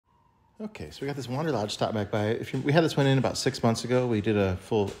Okay, so we got this wanderlodge stop back by. We had this one in about 6 months ago. We did a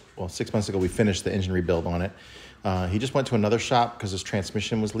full, 6 months ago we finished the engine rebuild on it. He just went to another shop because his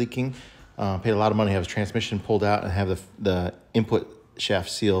transmission was leaking. Paid a lot of money to have his transmission pulled out and have the input shaft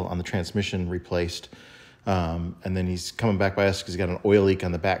seal on the transmission replaced. And then he's coming back by us because he's got an oil leak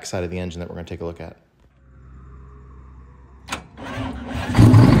on the back side of the engine that we're going to take a look at.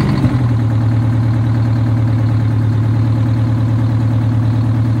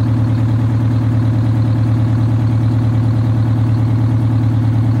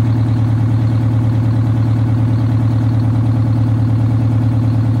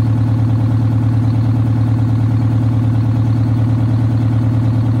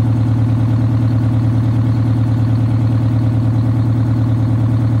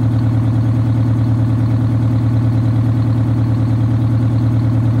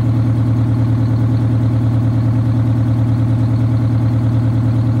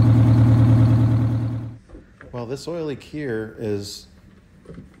 Well, this oil leak here is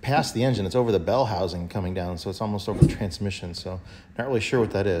past the engine. It's over the bell housing coming down, so it's almost over the transmission. So not really sure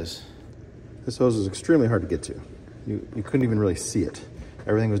what that is. This hose is extremely hard to get to. You couldn't even really see it.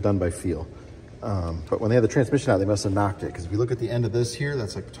 Everything was done by feel. But when they had the transmission out, they must have knocked it. Because if you look at the end of this here,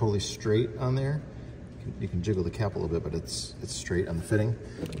 that's like totally straight on there. You can jiggle the cap a little bit, but it's straight on the fitting.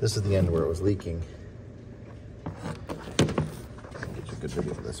 This is the end where it was leaking. I'll get you a good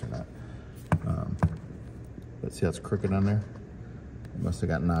video for this or not. Let's see how it's crooked on there. It must have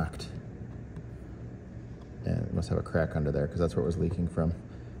got knocked. And it must have a crack under there because that's where it was leaking from.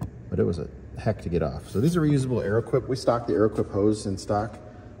 But it was a heck to get off. So these are reusable AeroQuip. We stock the AeroQuip hose in stock.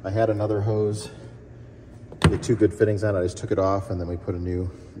 I had another hose with two good fittings on it. I just took it off and then we put a new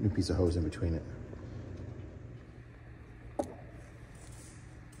piece of hose in between it.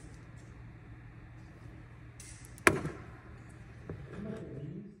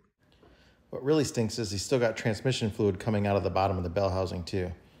 What really stinks is he's still got transmission fluid coming out of the bottom of the bell housing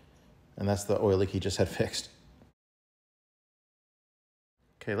too. And that's the oil leak he just had fixed.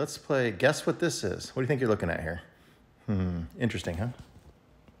 Okay, let's play guess what this is. What do you think you're looking at here? Interesting, huh?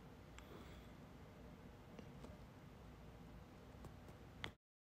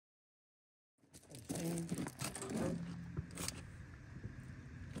 Is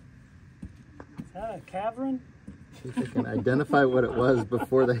that a cavern? See if they can identify what it was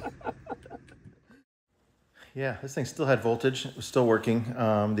before they... Yeah, this thing still had voltage. It was still working.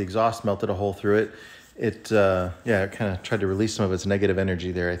 The exhaust melted a hole through it. It kind of tried to release some of its negative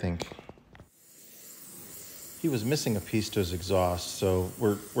energy there, I think. He was missing a piece to his exhaust, so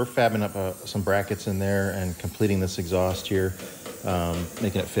we're fabbing up some brackets in there and completing this exhaust here,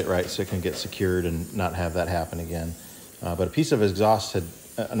 making it fit right so it can get secured and not have that happen again. But a piece of his exhaust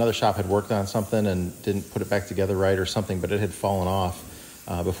another shop had worked on something and didn't put it back together right or something, but it had fallen off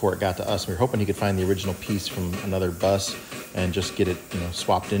before it got to us. We were hoping he could find the original piece from another bus and just get it,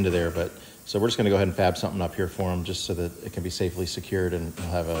 swapped into there. But so we're just going to go ahead and fab something up here for him just so that it can be safely secured, and he'll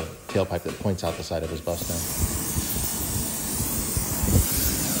have a tailpipe that points out the side of his bus now.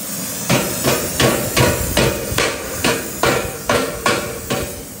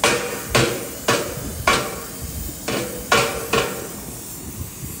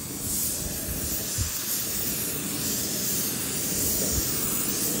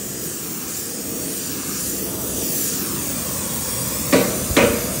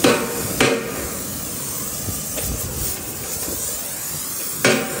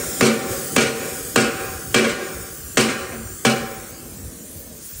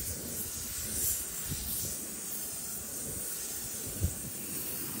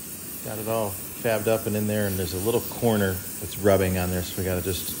 Got it all fabbed up and in there, and there's a little corner that's rubbing on there, so we got to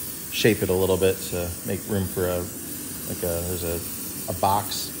just shape it a little bit to make room for there's a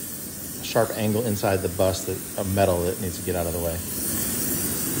box, a sharp angle inside the bus, a metal that needs to get out of the way.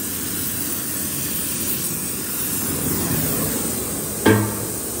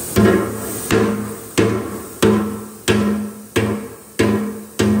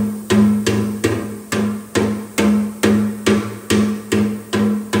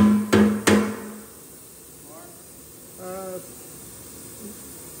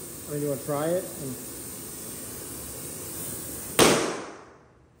 You want to try it?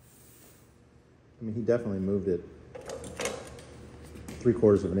 I mean, he definitely moved it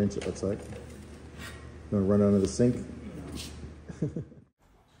 3/4 of an inch, it looks like. You want to run under the sink?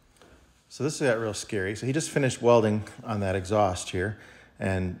 So this got real scary. So he just finished welding on that exhaust here,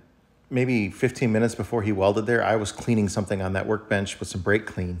 and maybe 15 minutes before he welded there, I was cleaning something on that workbench with some brake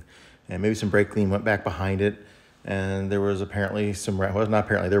clean, and maybe some brake clean went back behind it. And there was apparently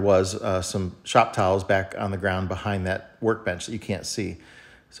there was some shop towels back on the ground behind that workbench that you can't see.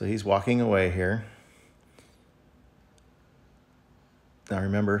 So he's walking away here. Now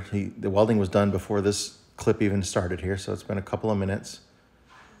remember, the welding was done before this clip even started here, so it's been a couple of minutes.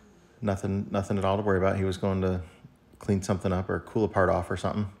 Nothing at all to worry about. He was going to clean something up or cool a part off or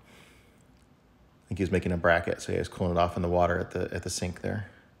something. I think he was making a bracket, so he was cooling it off in the water at the sink there.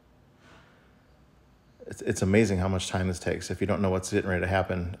 It's amazing how much time this takes. If you don't know what's getting ready to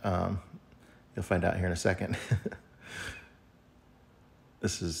happen, you'll find out here in a second.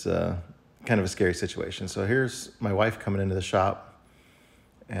 This is kind of a scary situation. So here's my wife coming into the shop,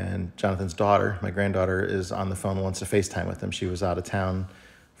 and Jonathan's daughter, my granddaughter, is on the phone and wants to FaceTime with him. She was out of town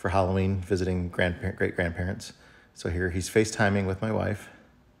for Halloween visiting great-grandparents. So here he's FaceTiming with my wife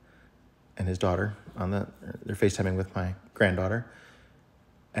and his daughter. They're FaceTiming with my granddaughter.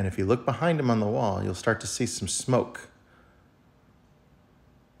 And if you look behind him on the wall, you'll start to see some smoke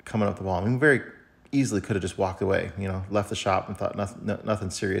coming up the wall. I mean, very easily could have just walked away, left the shop and thought nothing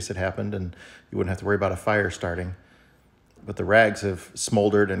serious had happened and you wouldn't have to worry about a fire starting. But the rags have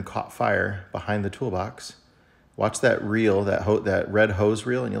smoldered and caught fire behind the toolbox. Watch that reel, that red hose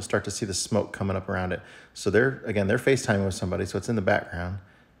reel, and you'll start to see the smoke coming up around it. So they're FaceTiming with somebody, so it's in the background,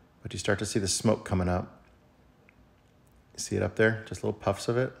 but you start to see the smoke coming up. See it up there? Just little puffs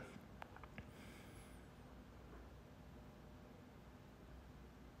of it.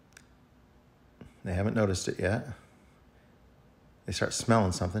 They haven't noticed it yet. They start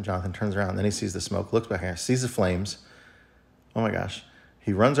smelling something. Jonathan turns around, then he sees the smoke, looks back here, sees the flames. Oh my gosh.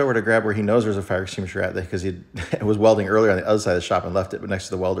 He runs over to grab where he knows there's a fire extinguisher at, because he was welding earlier on the other side of the shop and left it next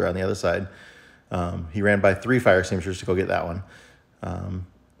to the welder on the other side. He ran by 3 fire extinguishers to go get that one.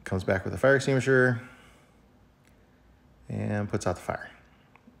 Comes back with a fire extinguisher and puts out the fire.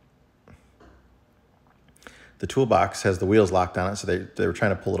 The toolbox has the wheels locked on it, so they were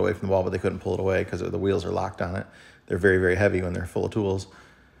trying to pull it away from the wall, but they couldn't pull it away because the wheels are locked on it. They're very, very heavy when they're full of tools.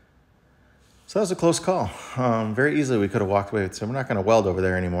 So that was a close call. Very easily we could have walked away. So we're not going to weld over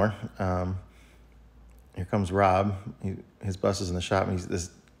there anymore. Here comes Rob. His bus is in the shop, and he's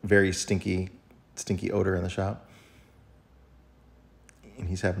this very stinky odor in the shop. And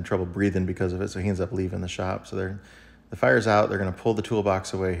he's having trouble breathing because of it, so he ends up leaving the shop. So the fire's out. They're going to pull the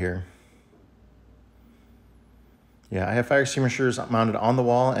toolbox away here. Yeah, I have fire extinguishers mounted on the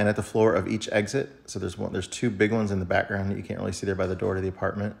wall and at the floor of each exit. So there's 2 big ones in the background that you can't really see there by the door to the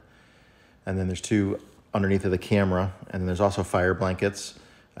apartment. And then there's 2 underneath of the camera. And then there's also fire blankets.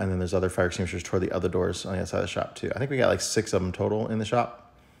 And then there's other fire extinguishers toward the other doors on the outside of the shop too. I think we got like 6 of them total in the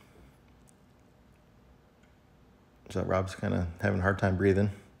shop. So Rob's kind of having a hard time breathing.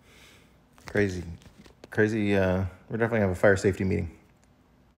 Crazy. We're definitely going to have a fire safety meeting.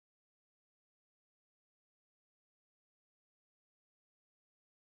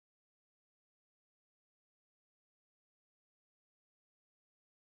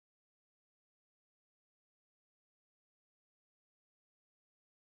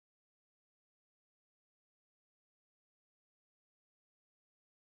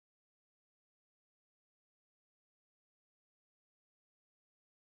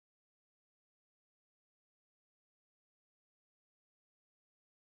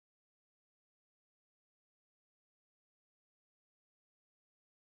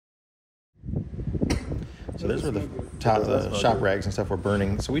 So there's where the shop rags and stuff were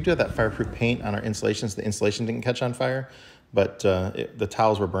burning. So we do have that fireproof paint on our insulation, so the insulation didn't catch on fire, but the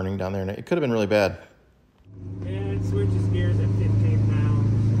towels were burning down there, and it could have been really bad. Yeah, it switches gears at 15 pounds.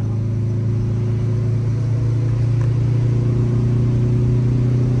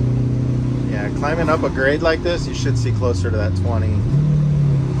 Yeah, climbing up a grade like this, you should see closer to that 20.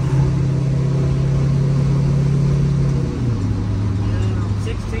 Yeah,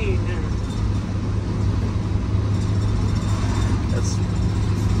 16 there. That's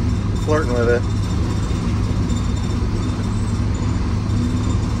flirting with it.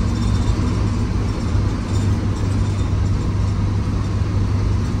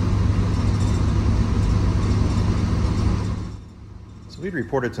 So we'd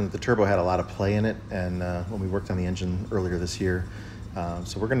reported that the turbo had a lot of play in it, and when we worked on the engine earlier this year.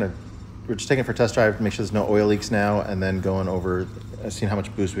 So we're just taking it for a test drive to make sure there's no oil leaks now, and then going over, seeing how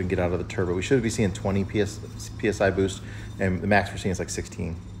much boost we can get out of the turbo. We should be seeing 20 PSI boost, and the max we're seeing is like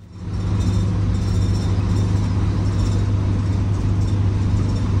 16.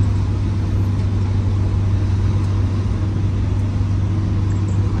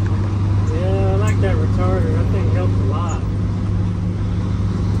 Yeah, I like that retarder. That thing helps a lot.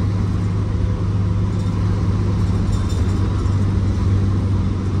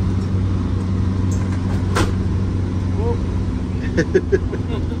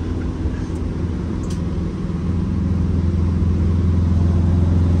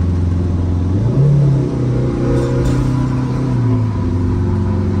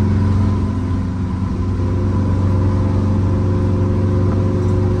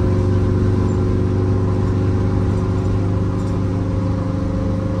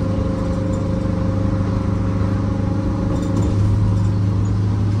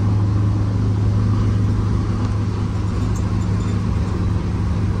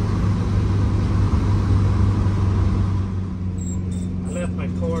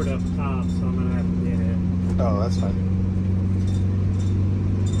 left my cord up top, so I'm gonna have to get it. Oh, that's fine.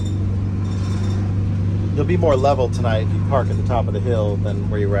 You'll be more level tonight if you park at the top of the hill than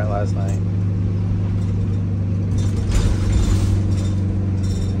where you were at last night.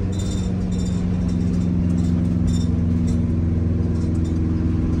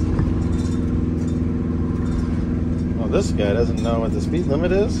 Well, this guy doesn't know what the speed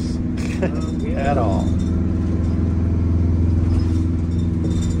limit is at all.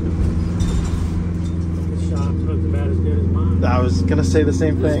 The shop looked about as good as mine. I was gonna say the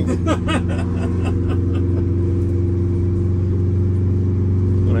same thing.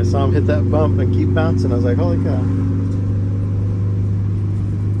 When I saw him hit that bump and keep bouncing, I was like, holy cow.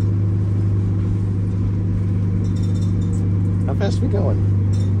 How fast are we going?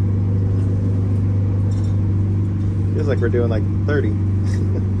 Feels like we're doing like 30.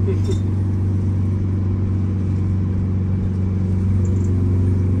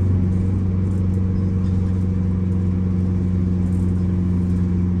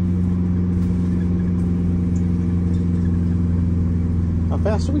 How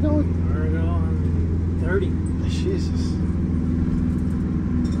fast are we going? We're going 30. Jesus.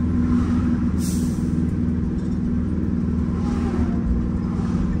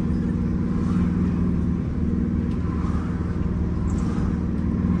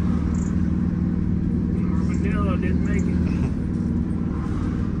 Armadillo didn't make it.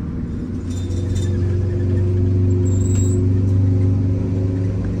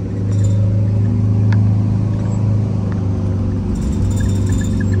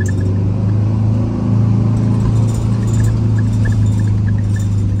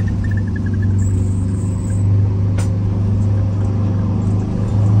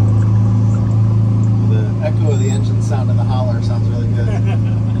 Echo of the engine sound in the holler sounds really good.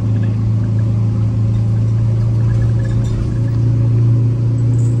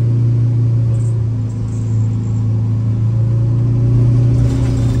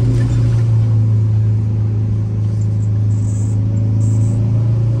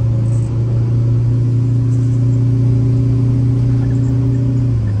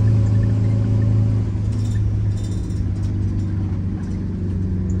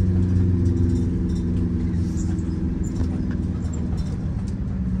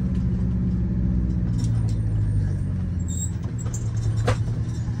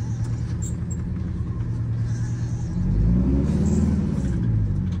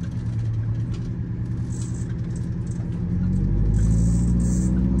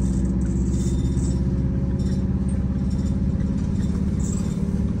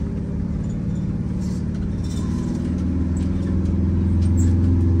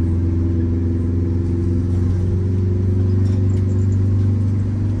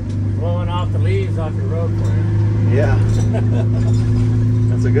 The leaves off your road for you. Yeah.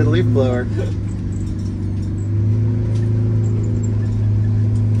 That's a good leaf blower.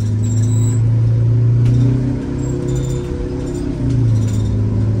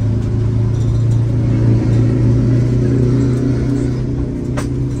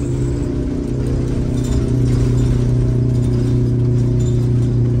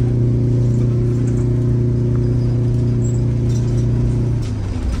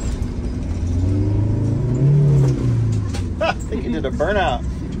 I think you did a burnout.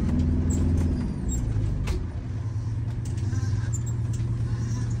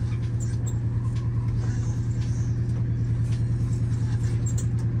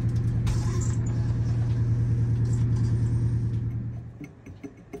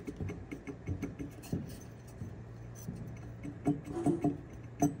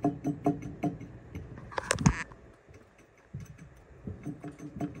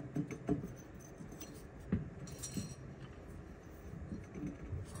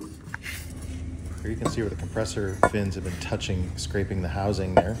 Here you can see where the compressor fins have been scraping the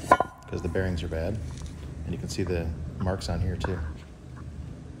housing there because the bearings are bad. And you can see the marks on here too.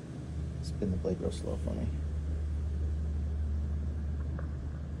 Spin the blade real slow for me.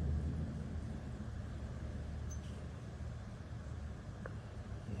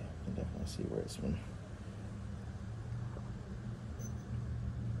 Yeah, I can definitely see where it's been.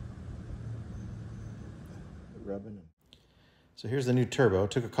 Rubbing. So here's the new turbo.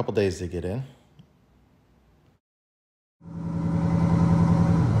 It took a couple days to get in.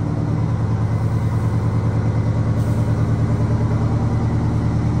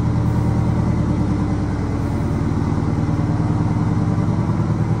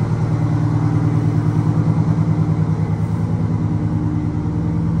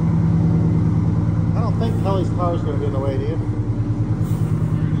 I don't think Kelly's car is going to be in the way, do you?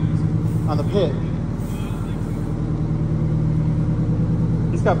 On the pit.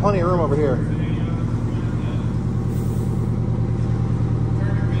 He's got plenty of room over here.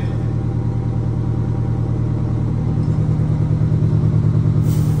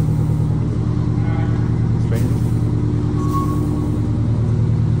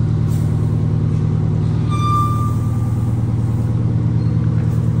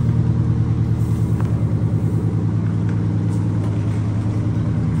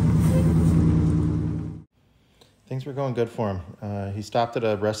 Things were going good for him. He stopped at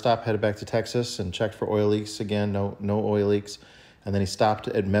a rest stop, headed back to Texas, and checked for oil leaks again. No oil leaks. And then he stopped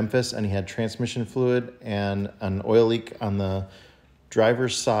at Memphis, and he had transmission fluid and an oil leak on the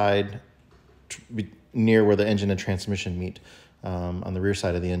driver's side, near where the engine and transmission meet, on the rear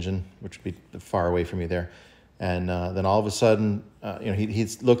side of the engine, which would be far away from you there. And then all of a sudden, he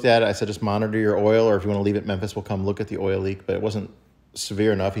looked at it. I said, just monitor your oil, or if you want to leave it at Memphis, we'll come look at the oil leak. But it wasn't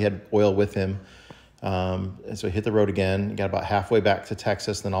severe enough. He had oil with him. And so he hit the road again, got about halfway back to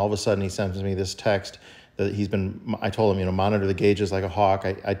Texas. Then all of a sudden he sends me this text that I told him, monitor the gauges like a hawk.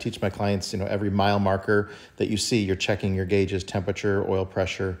 I teach my clients, every mile marker that you see, you're checking your gauges, temperature, oil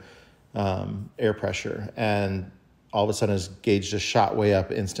pressure, air pressure. And all of a sudden his gauge just shot way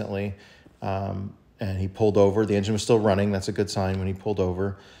up instantly. And he pulled over. The engine was still running. That's a good sign when he pulled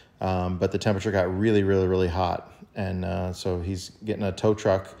over. But the temperature got really, really, really hot. And so he's getting a tow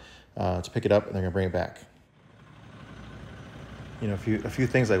truck to pick it up, and they're gonna bring it back. A few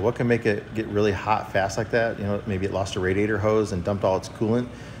things like what can make it get really hot fast like that. Maybe it lost a radiator hose and dumped all its coolant,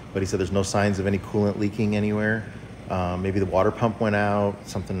 but he said there's no signs of any coolant leaking anywhere. Maybe the water pump went out.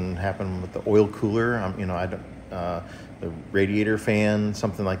 Something happened with the oil cooler. The radiator fan,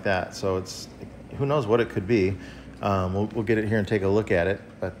 something like that. So who knows what it could be. We'll get it here and take a look at it,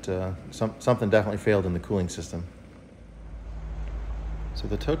 but something definitely failed in the cooling system. So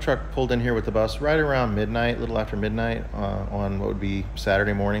the tow truck pulled in here with the bus right around midnight, a little after midnight, on what would be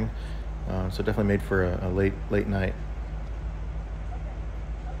Saturday morning. So definitely made for a late night.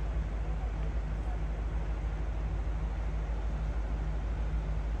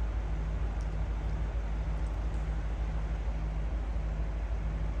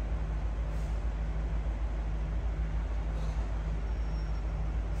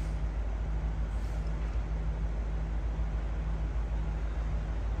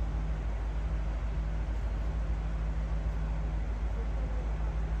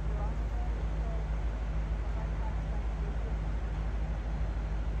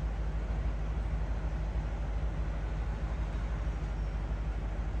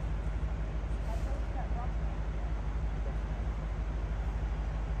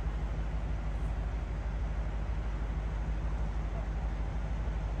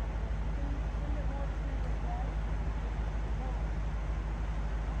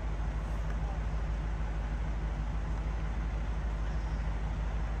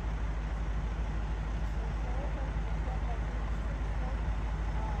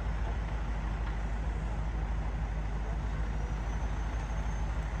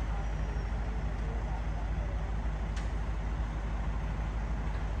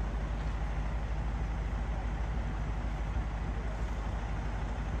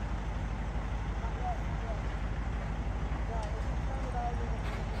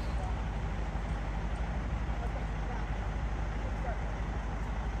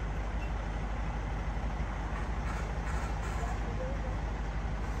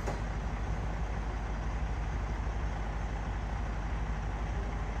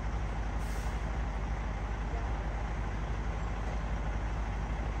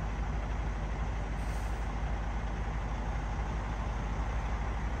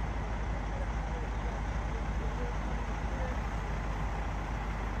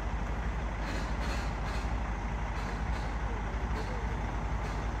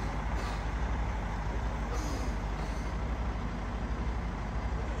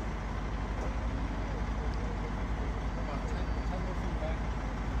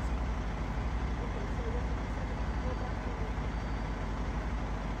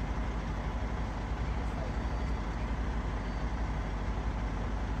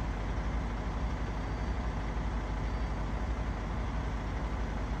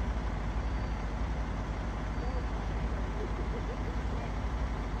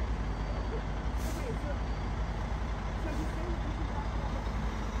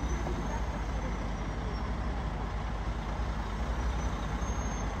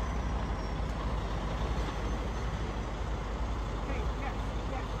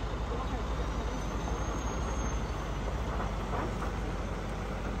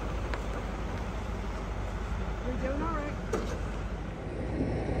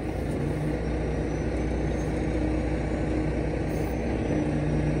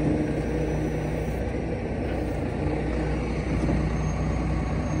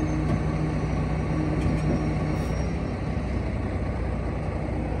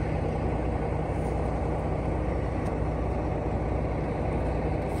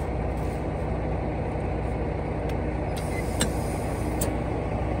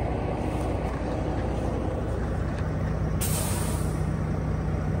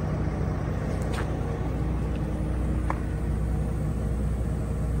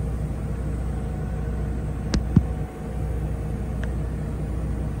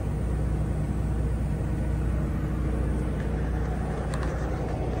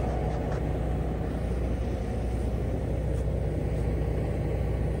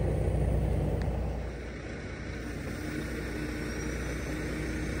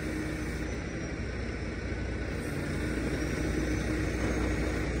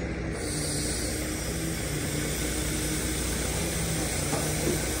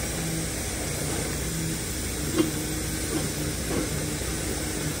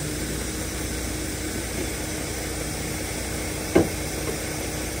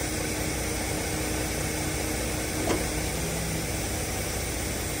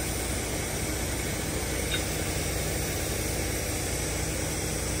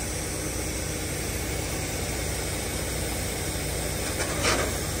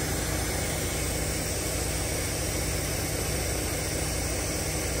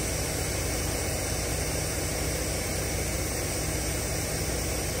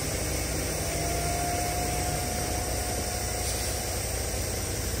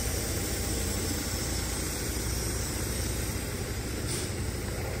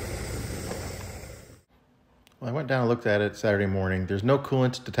 Well, I went down and looked at it Saturday morning. There's no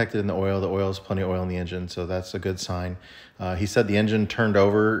coolant detected in the oil. The oil is plenty of oil in the engine, so that's a good sign. He said the engine turned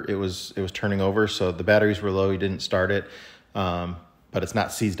over. It was turning over, so the batteries were low. He didn't start it, but it's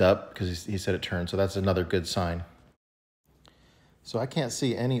not seized up because he said it turned, so that's another good sign. So I can't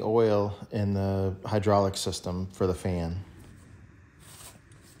see any oil in the hydraulic system for the fan.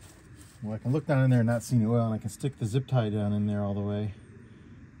 Well, I can look down in there and not see any oil, and I can stick the zip tie down in there all the way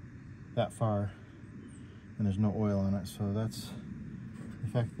that far, and there's no oil in it. So that's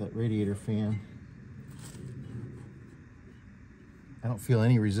the fact that radiator fan. I don't feel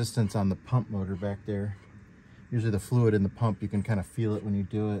any resistance on the pump motor back there. Usually the fluid in the pump, you can kind of feel it when you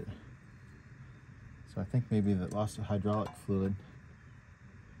do it. So I think maybe that lost the hydraulic fluid.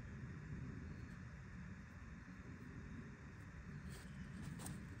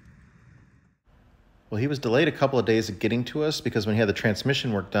 Well, he was delayed a couple of days of getting to us because when he had the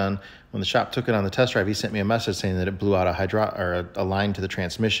transmission work done, when the shop took it on the test drive, he sent me a message saying that it blew out a line to the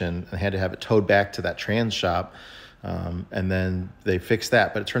transmission and had to have it towed back to that trans shop. And then they fixed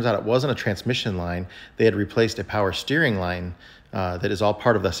that, but it turns out it wasn't a transmission line. They had replaced a power steering line that is all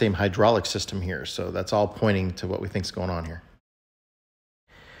part of the same hydraulic system here. So that's all pointing to what we think is going on here.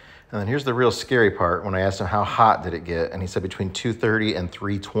 And then here's the real scary part. When I asked him how hot did it get, and he said between 230 and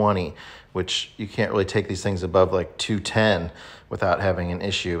 320, which you can't really take these things above like 210 without having an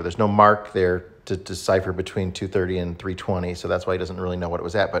issue. There's no mark there to decipher between 230 and 320, so that's why he doesn't really know what it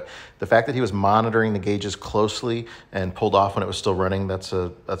was at. But the fact that he was monitoring the gauges closely and pulled off when it was still running, that's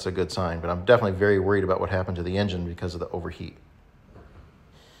a good sign. But I'm definitely very worried about what happened to the engine because of the overheat.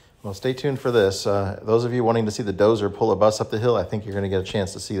 Well, stay tuned for this. Those of you wanting to see the dozer pull a bus up the hill, I think you're going to get a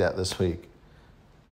chance to see that this week.